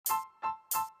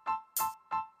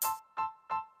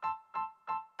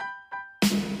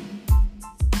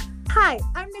Hi,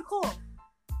 I'm Nicole.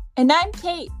 And I'm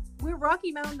Kate. We're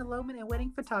Rocky Mountain elopement and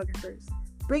wedding photographers,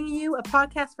 bringing you a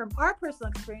podcast from our personal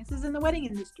experiences in the wedding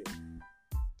industry.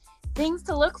 Things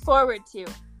to look forward to,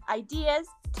 ideas,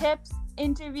 tips,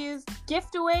 interviews,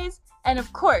 giveaways, and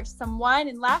of course, some wine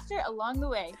and laughter along the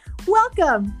way.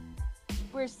 Welcome!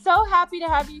 We're so happy to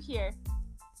have you here.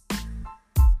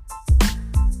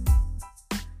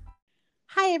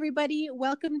 Hi, everybody.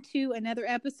 Welcome to another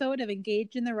episode of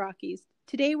Engaged in the Rockies.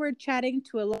 Today, we're chatting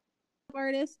to a local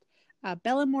artist,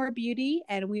 Bellamore Beauty,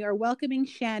 and we are welcoming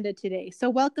Shanda today. So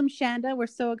welcome, Shanda. We're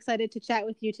so excited to chat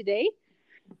with you today.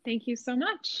 Thank you so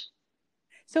much.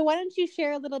 So why don't you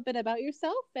share a little bit about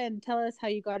yourself and tell us how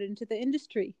you got into the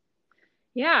industry?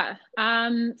 Yeah.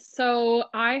 So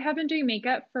I have been doing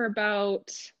makeup for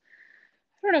about,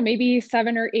 I don't know, maybe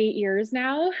 7 or 8 years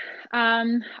now.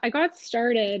 I got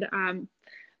started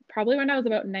probably when I was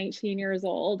about 19 years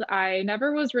old. I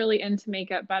never was really into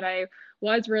makeup, but I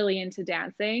was really into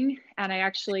dancing, and I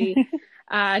actually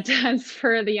danced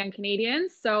for the Young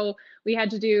Canadians. So we had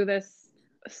to do this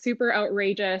super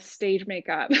outrageous stage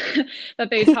makeup that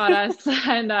they taught us,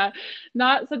 and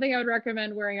not something I would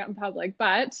recommend wearing out in public,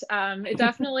 but it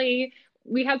definitely,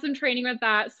 we had some training with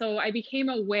that. So I became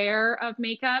aware of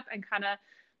makeup and kind of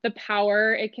the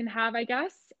power it can have, I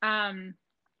guess.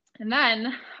 And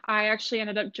then I actually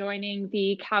ended up joining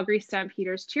the Calgary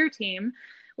Stampeders cheer team,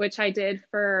 which I did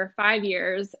for 5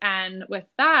 years. And with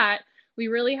that, we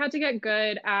really had to get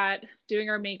good at doing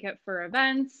our makeup for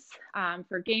events,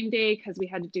 for game day, because we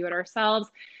had to do it ourselves.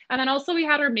 And then also we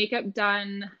had our makeup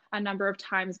done a number of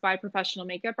times by professional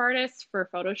makeup artists for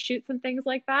photo shoots and things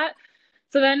like that.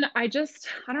 So then I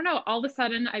don't know, all of a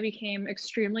sudden I became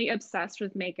extremely obsessed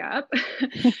with makeup,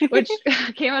 which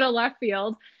came out of left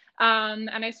field. And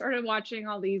I started watching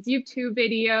all these YouTube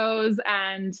videos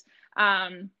and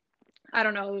I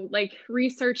don't know, like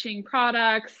researching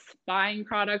products, buying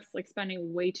products, like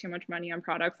spending way too much money on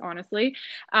products, honestly.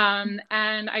 And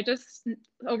I just,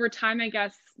 over time, I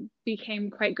guess,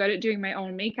 became quite good at doing my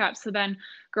own makeup. So then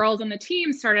girls on the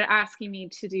team started asking me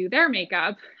to do their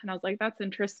makeup. And I was like, that's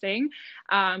interesting.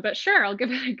 But sure, I'll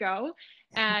give it a go.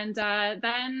 And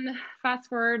then fast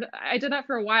forward, I did that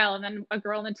for a while. And then a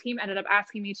girl on the team ended up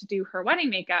asking me to do her wedding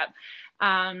makeup.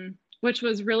 Which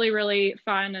was really, really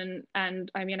fun.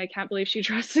 And I mean, I can't believe she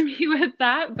trusted me with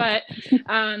that, but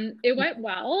it went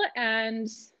well. And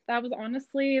that was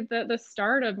honestly the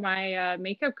start of my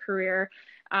makeup career.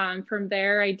 From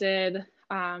there, I did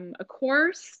a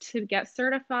course to get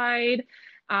certified.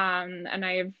 And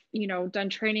I've, done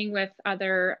training with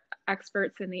other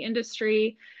experts in the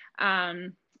industry.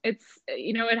 It's,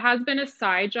 it has been a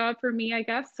side job for me, I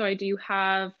guess. So I do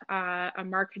have a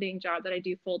marketing job that I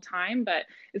do full time, but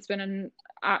it's been an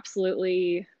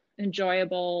absolutely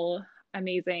enjoyable,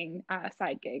 amazing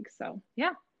side gig. So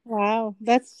yeah. Wow,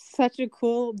 that's such a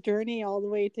cool journey all the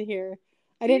way to here.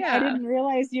 I didn't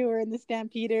realize you were in the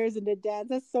Stampeders and did dance.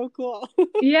 That's so cool.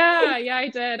 Yeah, I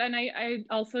did. And I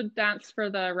also danced for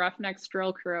the Roughnecks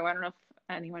Drill Crew. I don't know if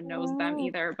anyone knows them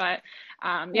either, but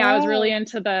I was really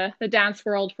into the dance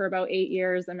world for about 8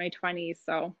 years in my 20s.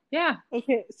 So yeah.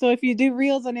 Okay, so if you do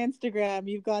reels on Instagram,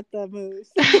 you've got the moves.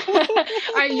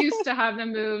 I used to have the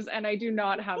moves and I do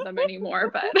not have them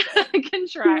anymore, but I can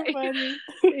try. Too funny.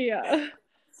 Yeah.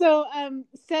 So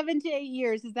 7 to 8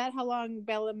 years, is that how long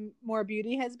Bellamore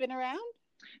Beauty has been around?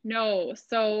 No,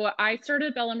 so I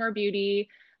started Bellamore Beauty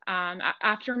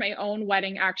after my own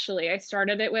wedding. Actually, I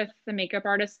started it with the makeup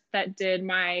artist that did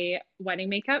my wedding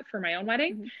makeup for my own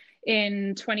wedding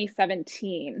in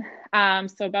 2017.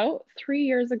 So about 3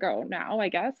 years ago now, I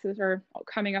guess, or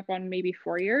coming up on maybe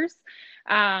 4 years.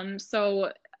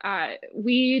 So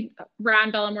we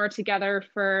ran Bellamore together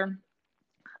for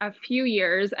a few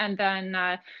years, and then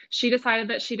she decided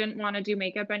that she didn't want to do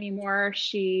makeup anymore.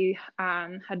 She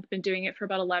had been doing it for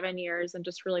about 11 years and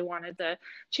just really wanted to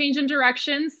change in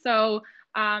direction. So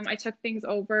I took things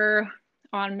over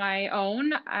on my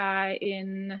own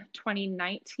in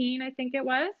 2019, I think it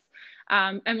was.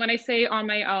 And when I say on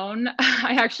my own,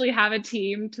 I actually have a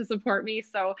team to support me.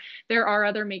 So there are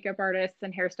other makeup artists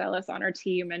and hairstylists on our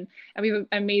team, and we have an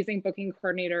amazing booking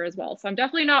coordinator as well. So I'm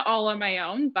definitely not all on my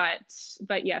own, but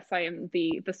yes, I am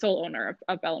the sole owner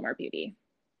of Bellamore Beauty.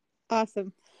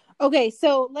 Awesome. Okay,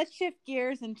 so let's shift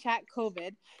gears and chat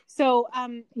COVID. So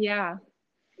yeah,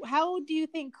 how do you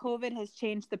think COVID has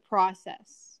changed the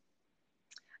process?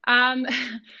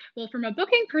 Well, from a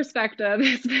booking perspective,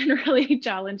 it's been really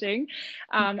challenging.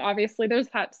 Obviously, there's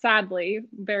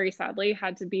very sadly,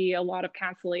 had to be a lot of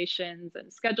cancellations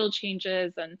and schedule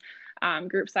changes and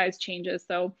group size changes.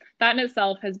 So that in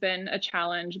itself has been a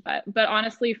challenge. But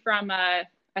honestly, from a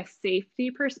a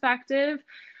safety perspective,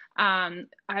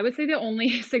 I would say the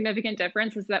only significant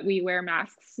difference is that we wear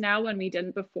masks now when we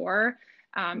didn't before.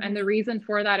 And the reason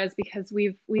for that is because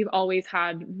we've always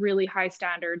had really high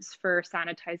standards for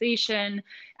sanitization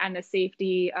and the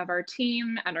safety of our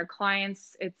team and our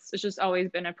clients. It's just always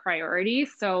been a priority.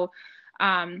 So,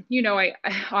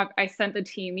 I sent the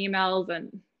team emails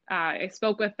and I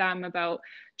spoke with them about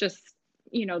just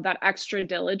that extra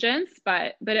diligence,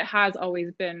 but it has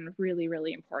always been really,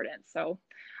 really important. So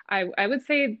I would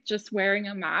say just wearing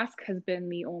a mask has been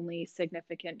the only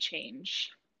significant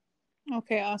change.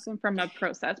 Okay, awesome. From a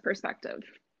process perspective.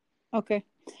 Okay.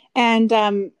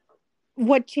 And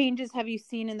what changes have you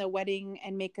seen in the wedding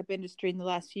and makeup industry in the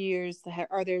last few years?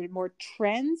 Are there more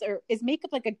trends, or is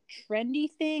makeup like a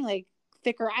trendy thing, like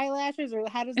thicker eyelashes, or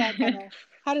how does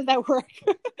that work?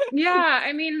 Yeah,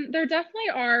 I mean, there definitely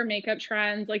are makeup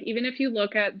trends. Like, even if you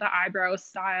look at the eyebrow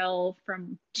style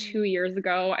from 2 years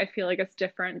ago, I feel like it's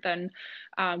different than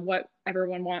what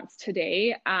everyone wants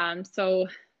today. So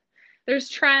there's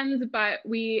trends, but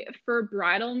for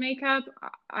bridal makeup,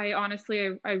 I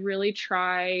honestly, I really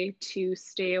try to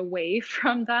stay away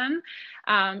from them.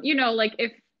 Like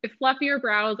if fluffier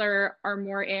brows are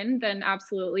more in, then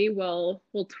absolutely we'll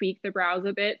tweak the brows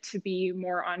a bit to be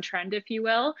more on trend, if you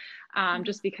will,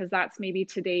 just because that's maybe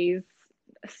today's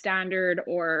standard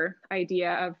or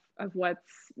idea of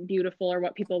what's beautiful or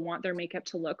what people want their makeup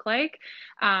to look like.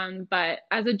 But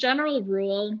as a general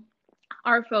rule,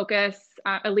 our focus,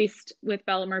 at least with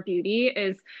Bellamar Beauty,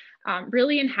 is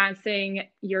really enhancing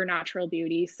your natural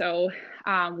beauty. So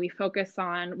we focus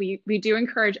on, we do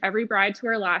encourage every bride to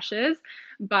wear lashes,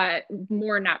 but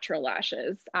more natural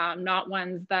lashes, not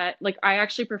ones that, like, I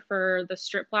actually prefer the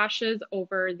strip lashes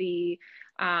over the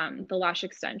lash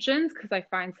extensions, because I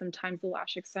find sometimes the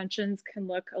lash extensions can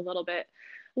look a little bit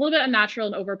unnatural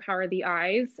and overpower the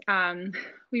eyes.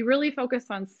 We really focus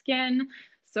on skin.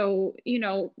 So,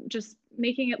 just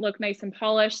making it look nice and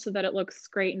polished so that it looks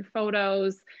great in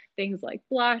photos, things like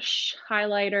blush,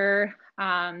 highlighter,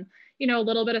 a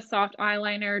little bit of soft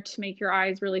eyeliner to make your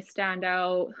eyes really stand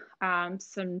out,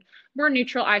 some more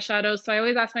neutral eyeshadows. So I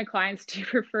always ask my clients, do you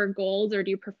prefer golds or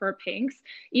do you prefer pinks?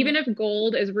 Even if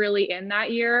gold is really in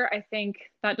that year, I think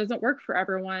that doesn't work for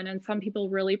everyone. And some people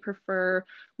really prefer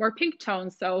more pink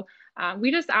tones. So we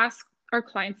just ask our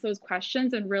clients those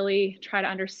questions and really try to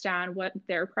understand what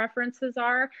their preferences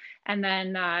are. And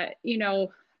then, I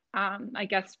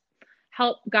guess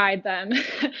help guide them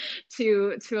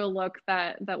to a look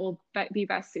that will be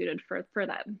best suited for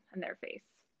them and their face.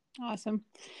 Awesome.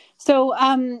 So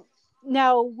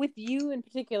now with you in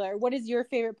particular, what is your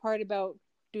favorite part about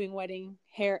doing wedding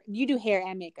hair? You do hair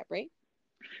and makeup, right?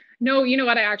 No, you know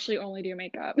what? I actually only do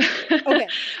makeup. Okay.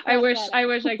 I wish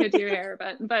I could do hair,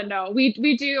 but no, we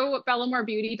do. Bellamar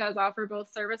Beauty does offer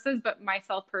both services, but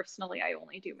myself personally, I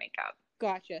only do makeup.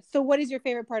 Gotcha. So what is your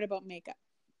favorite part about makeup?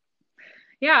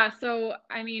 Yeah, so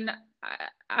I mean,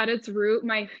 at its root,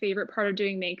 my favorite part of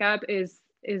doing makeup is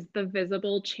the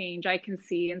visible change I can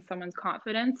see in someone's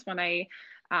confidence when I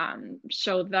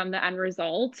show them the end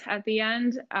result at the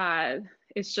end.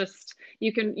 It's just,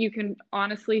 you can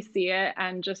honestly see it,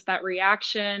 and just that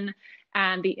reaction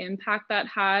and the impact that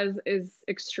has is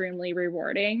extremely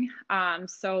rewarding.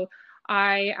 So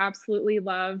I absolutely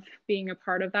love being a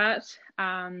part of that.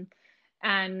 And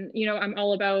I'm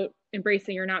all about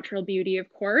embracing your natural beauty, of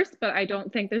course, but I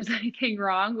don't think there's anything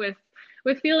wrong with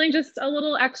feeling just a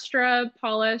little extra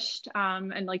polished,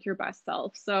 and like your best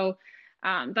self. So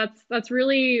that's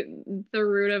really the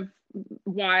root of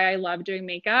why I love doing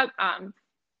makeup.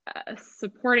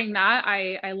 Supporting that,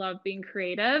 I love being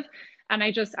creative, and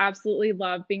I just absolutely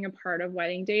love being a part of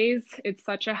wedding days. It's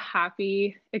such a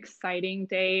happy, exciting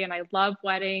day, and I love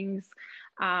weddings.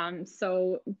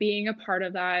 So being a part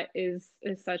of that is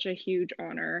such a huge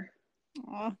honor.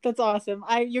 Oh, that's awesome.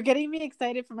 You're getting me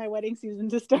excited for my wedding season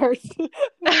to start.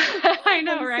 I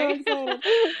know, right? So excited.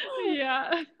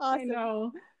 Yeah, awesome. I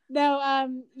know. Now,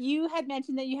 you had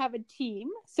mentioned that you have a team.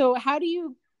 So how do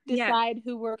you decide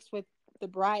who works with the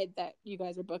bride that you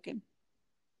guys are booking?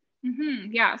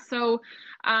 Yeah. So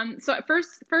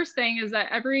first thing is that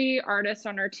every artist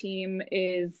on our team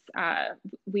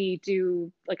we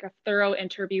do like a thorough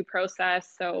interview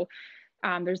process. So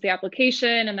there's the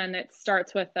application, and then it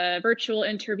starts with a virtual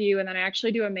interview, and then I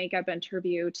actually do a makeup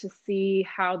interview to see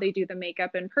how they do the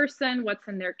makeup in person, what's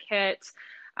in their kit,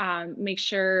 make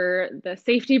sure the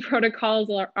safety protocols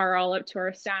are all up to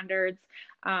our standards,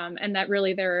 and that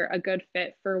really they're a good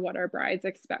fit for what our brides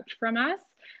expect from us.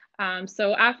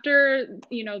 So after,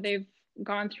 they've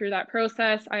gone through that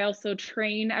process, I also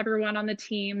train everyone on the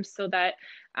team so that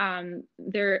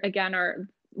there again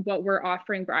what we're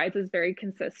offering brides is very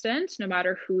consistent, no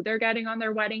matter who they're getting on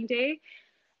their wedding day.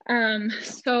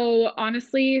 So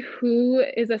honestly, who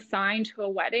is assigned to a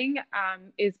wedding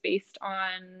is based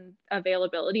on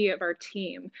availability of our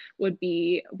team, would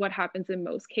be what happens in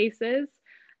most cases.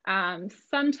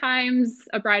 Sometimes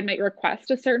a bride might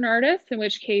request a certain artist, in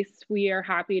which case we are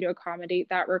happy to accommodate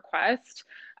that request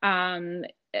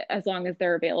as long as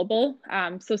they're available.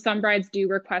 So some brides do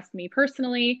request me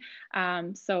personally.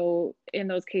 So in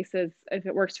those cases, if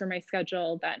it works for my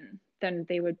schedule, then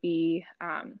they would be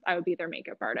I would be their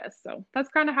makeup artist. So that's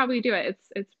kind of how we do it.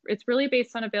 It's really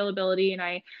based on availability, and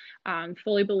I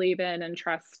fully believe in and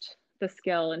trust the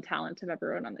skill and talent of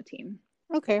everyone on the team.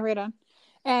 Okay, right on.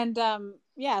 And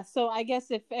yeah, so I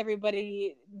guess if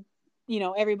everybody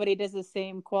does the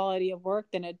same quality of work,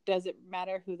 then it doesn't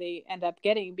matter who they end up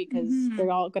getting, because they're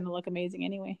all going to look amazing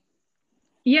anyway.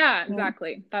 Yeah,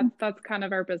 exactly. That's kind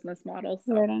of our business model.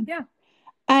 So, right on. Yeah.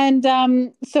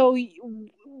 And so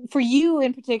for you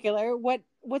in particular,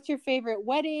 what's your favorite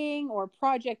wedding or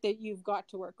project that you've got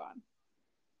to work on?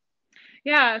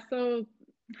 Yeah, so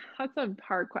that's a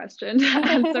hard question to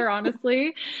answer,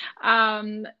 honestly.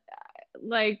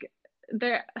 Like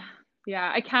there,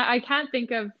 yeah, I can't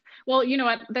think of, well, you know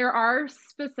what, there are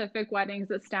specific weddings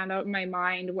that stand out in my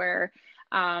mind where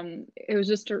it was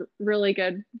just a really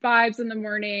good vibes in the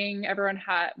morning. Everyone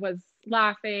was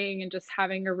laughing and just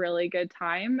having a really good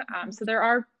time. So there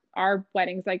are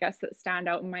weddings, I guess, that stand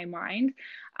out in my mind.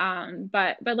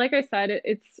 But like I said,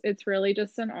 it's really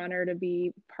just an honor to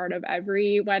be part of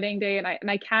every wedding day, and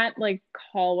I can't like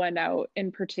call one out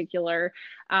in particular.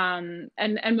 And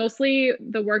mostly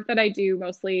the work that I do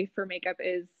mostly for makeup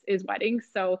is weddings.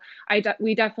 So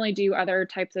we definitely do other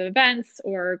types of events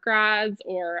or grads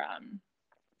or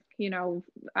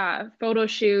photo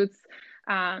shoots.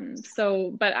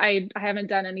 But I haven't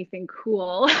done anything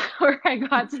cool where I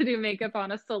got to do makeup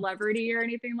on a celebrity or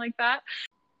anything like that.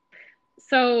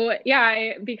 So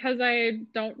yeah, because I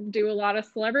don't do a lot of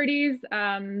celebrities,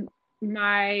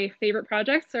 my favorite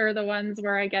projects are the ones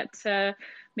where I get to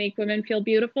make women feel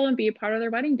beautiful and be a part of their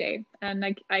wedding day.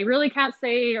 And I really can't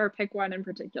say or pick one in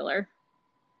particular.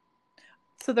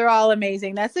 So they're all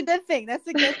amazing. That's a good thing.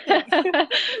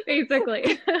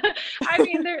 Basically. I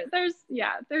mean, there's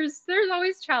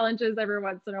always challenges every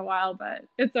once in a while, but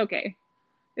it's okay.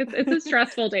 It's a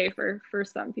stressful day for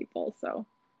some people. So.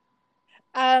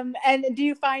 And do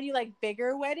you find you like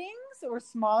bigger weddings or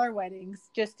smaller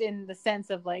weddings, just in the sense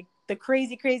of like the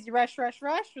crazy rush, or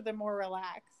the more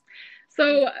relaxed?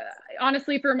 So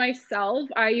honestly, for myself,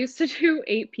 I used to do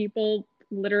 8 people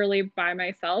literally by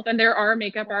myself, and there are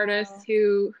makeup artists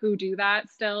who do that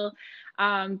still.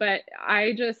 But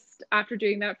I just, after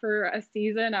doing that for a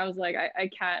season, I was like, I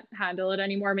can't handle it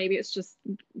anymore. Maybe it's just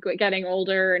getting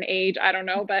older and age, I don't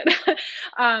know. But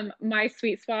my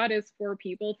sweet spot is 4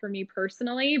 people for me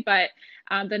personally. But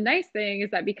the nice thing is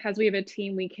that because we have a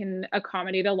team, we can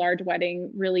accommodate a large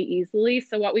wedding really easily.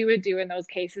 So what we would do in those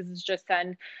cases is just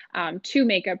send 2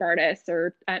 makeup artists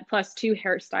or plus 2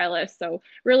 hairstylists. So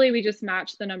really we just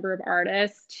match the number of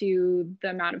artists to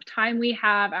the amount of time we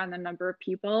have and the number of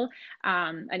people.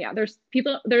 And yeah,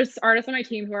 there's artists on my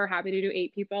team who are happy to do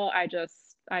 8 people. I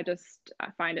just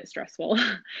find it stressful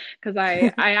because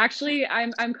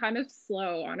I'm kind of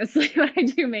slow, honestly, when I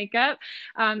do makeup,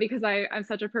 because I'm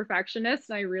such a perfectionist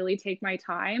and I really take my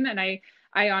time, and I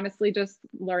honestly just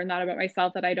learned that about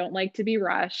myself, that I don't like to be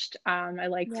rushed. I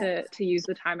like to use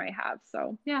the time I have.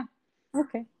 So yeah.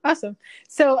 Okay, awesome.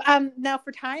 So now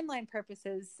for timeline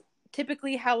purposes,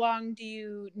 typically how long do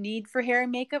you need for hair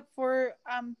and makeup for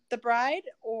the bride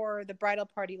or the bridal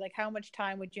party? Like how much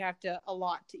time would you have to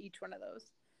allot to each one of those?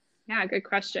 Yeah, good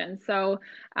question. So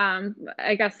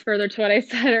I guess further to what I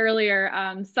said earlier,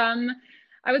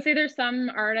 I would say there's some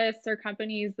artists or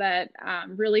companies that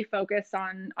really focus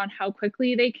on how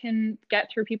quickly they can get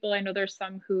through people. I know there's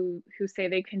some who say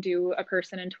they can do a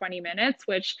person in 20 minutes,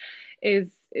 which is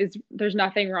there's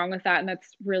nothing wrong with that, and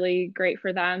that's really great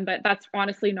for them. But that's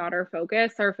honestly not our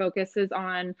focus. Our focus is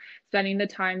on spending the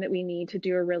time that we need to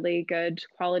do a really good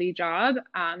quality job.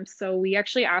 So we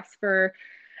actually ask for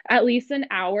at least an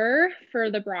hour for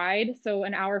the bride. So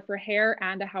an hour for hair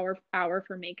and an hour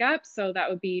for makeup. So that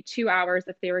would be 2 hours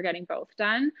if they were getting both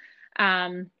done.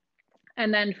 And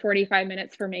then 45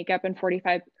 minutes for makeup and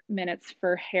 45 minutes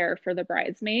for hair for the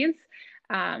bridesmaids.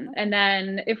 And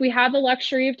then if we have the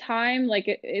luxury of time, like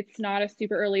it's not a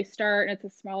super early start and it's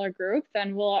a smaller group,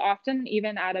 then we'll often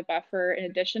even add a buffer in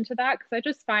addition to that, because I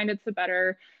just find it's a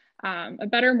better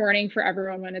morning for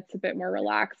everyone when it's a bit more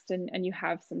relaxed and you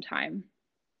have some time.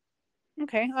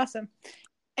 Okay, awesome.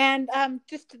 And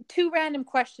just 2 random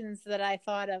questions that I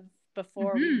thought of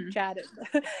before we chatted.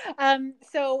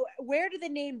 So where did the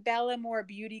name Bellamore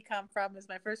Beauty come from is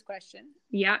my first question.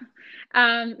 Yeah.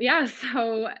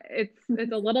 So it's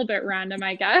a little bit random,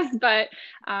 I guess, but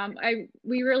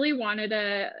we really wanted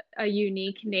a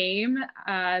unique name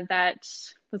that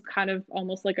was kind of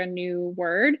almost like a new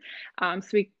word.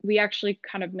 So we actually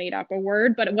kind of made up a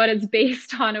word, but what it's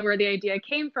based on and where the idea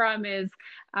came from is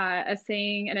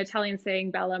an Italian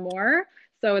saying, Bellamore.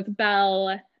 So it's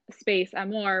Belle space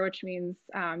amor, which means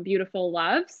beautiful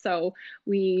love. So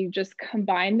we just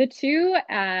combined the two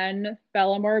and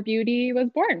Bellamore Beauty was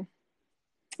born.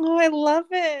 Oh, I love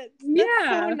it. That's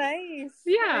Yeah. so nice.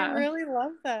 Yeah. I really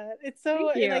love that. It's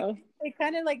so it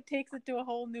kind of like takes it to a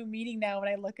whole new meaning now when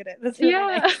I look at it. That's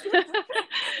really nice.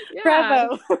 Yeah.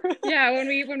 Bravo. Yeah, when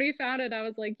we found it, I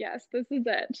was like, yes, this is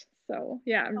it. So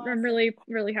yeah, awesome. I'm really,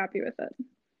 really happy with it.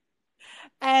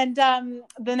 And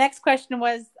the next question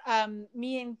was,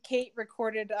 me and Kate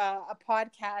recorded a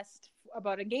podcast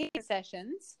about engagement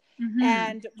sessions,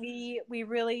 and we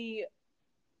really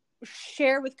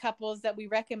share with couples that we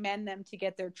recommend them to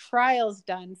get their trials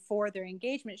done for their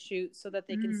engagement shoot so that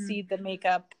they can see the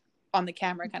makeup on the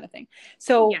camera kind of thing.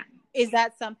 So is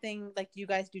that something, like, do you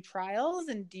guys do trials,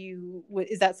 and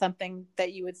is that something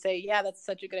that you would say, yeah, that's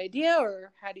such a good idea,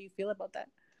 or how do you feel about that?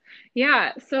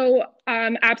 Yeah, so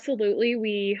absolutely.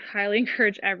 We highly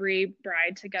encourage every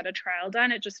bride to get a trial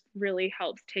done. It just really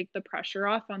helps take the pressure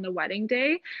off on the wedding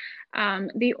day.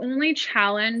 The only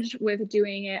challenge with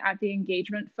doing it at the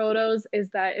engagement photos is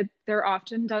that they're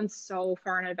often done so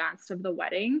far in advance of the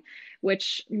wedding,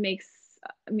 which makes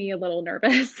me a little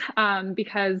nervous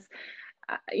because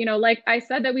like I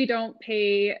said, that we don't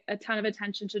pay a ton of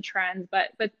attention to trends,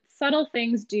 but subtle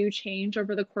things do change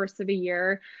over the course of a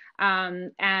year.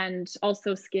 And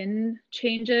also skin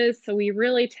changes. So we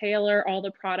really tailor all the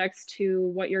products to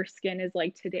what your skin is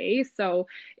like today. So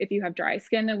if you have dry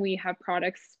skin, then we have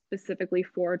products specifically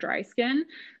for dry skin.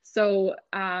 So,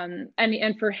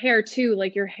 and for hair too,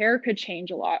 like your hair could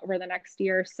change a lot over the next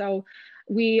year. So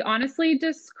we honestly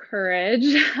discourage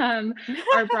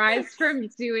our brides from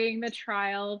doing the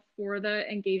trial for the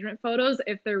engagement photos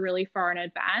if they're really far in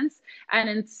advance, and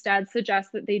instead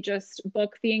suggest that they just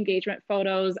book the engagement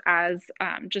photos as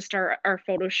just our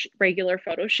regular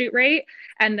photo shoot rate,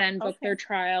 and then book their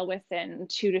trial within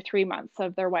 2 to 3 months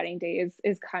of their wedding day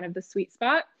is kind of the sweet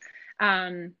spot.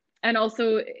 And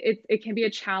also it can be a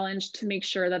challenge to make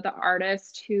sure that the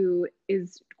artist who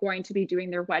is going to be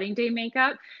doing their wedding day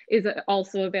makeup is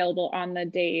also available on the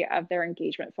day of their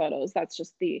engagement photos. That's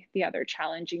just the other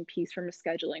challenging piece from a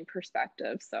scheduling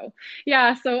perspective. So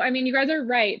yeah, so I mean, you guys are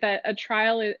right that a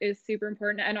trial is super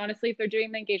important. And honestly, if they're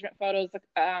doing the engagement photos, like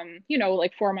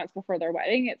 4 months before their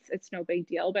wedding, it's no big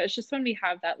deal. But it's just when we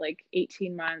have that like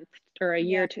 18-month or a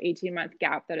year to 18-month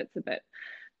gap that it's a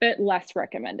bit less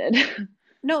recommended.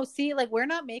 No, see, like, we're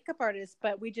not makeup artists,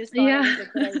 but we just thought it was a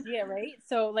good idea, right?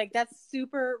 So like, that's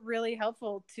super really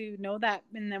helpful to know that,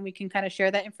 and then we can kind of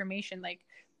share that information, like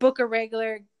book a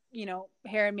regular,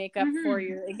 hair and makeup for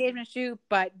your engagement shoot,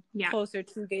 but closer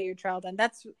to get your trial done.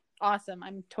 That's awesome.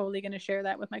 I'm totally going to share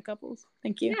that with my couples.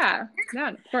 Thank you. Yeah,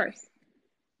 of course.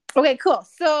 Okay, cool.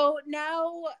 So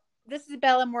now this is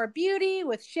Bellamore Beauty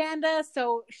with Shanda.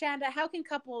 So Shanda, how can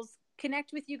couples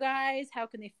connect with you guys? How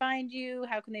can they find you?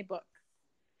 How can they book?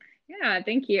 Yeah,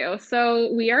 thank you.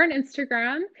 So we are on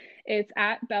Instagram. It's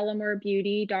at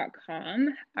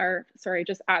bellamorebeauty.com, or sorry,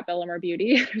 just at Bellamore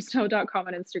Beauty. There's no .com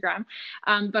on Instagram.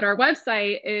 But our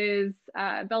website is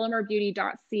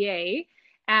bellamorebeauty.ca.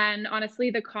 And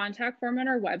honestly, the contact form on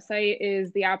our website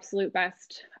is the absolute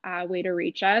best way to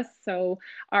reach us. So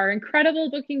our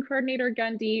incredible booking coordinator,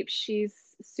 Gundeep, she's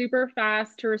super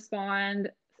fast to respond,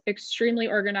 extremely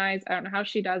organized. I don't know how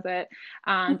she does it,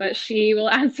 but she will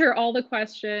answer all the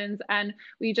questions. And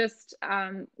we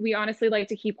honestly like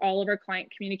to keep all of our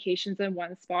client communications in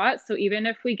one spot. So even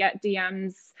if we get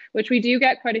DMs, which we do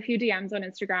get quite a few DMs on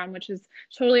Instagram, which is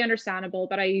totally understandable,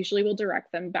 but I usually will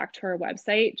direct them back to our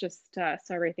website just so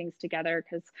everything's together,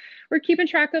 because we're keeping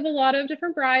track of a lot of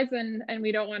different brides, and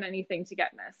we don't want anything to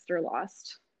get missed or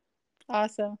lost.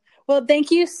 Awesome. Well,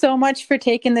 thank you so much for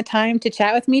taking the time to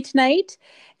chat with me tonight.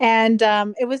 And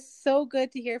it was so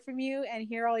good to hear from you and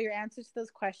hear all your answers to those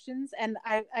questions. And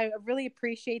I really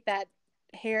appreciate that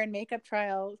hair and makeup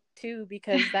trial too,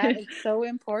 because that is so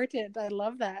important. I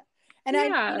love that. And you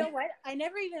know what? I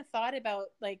never even thought about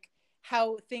like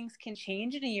how things can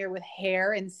change in a year with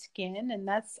hair and skin. And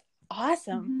that's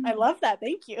awesome. I love that.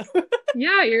 Thank you.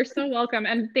 Yeah, you're so welcome.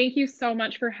 And thank you so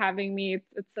much for having me.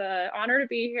 It's an honor to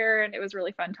be here, and it was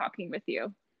really fun talking with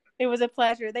you. It was a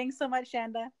pleasure. Thanks so much,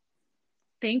 Shanda.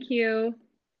 Thank you.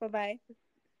 Bye-bye.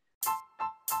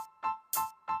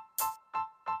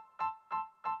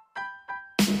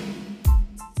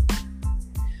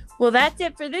 Well, that's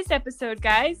it for this episode,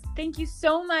 guys. Thank you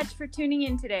so much for tuning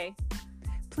in today.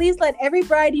 Please let every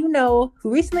bride you know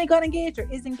who recently got engaged or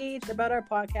is engaged about our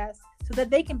podcast so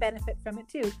that they can benefit from it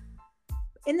too.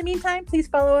 In the meantime, please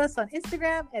follow us on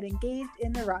Instagram at Engaged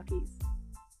in the Rockies.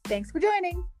 Thanks for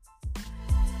joining.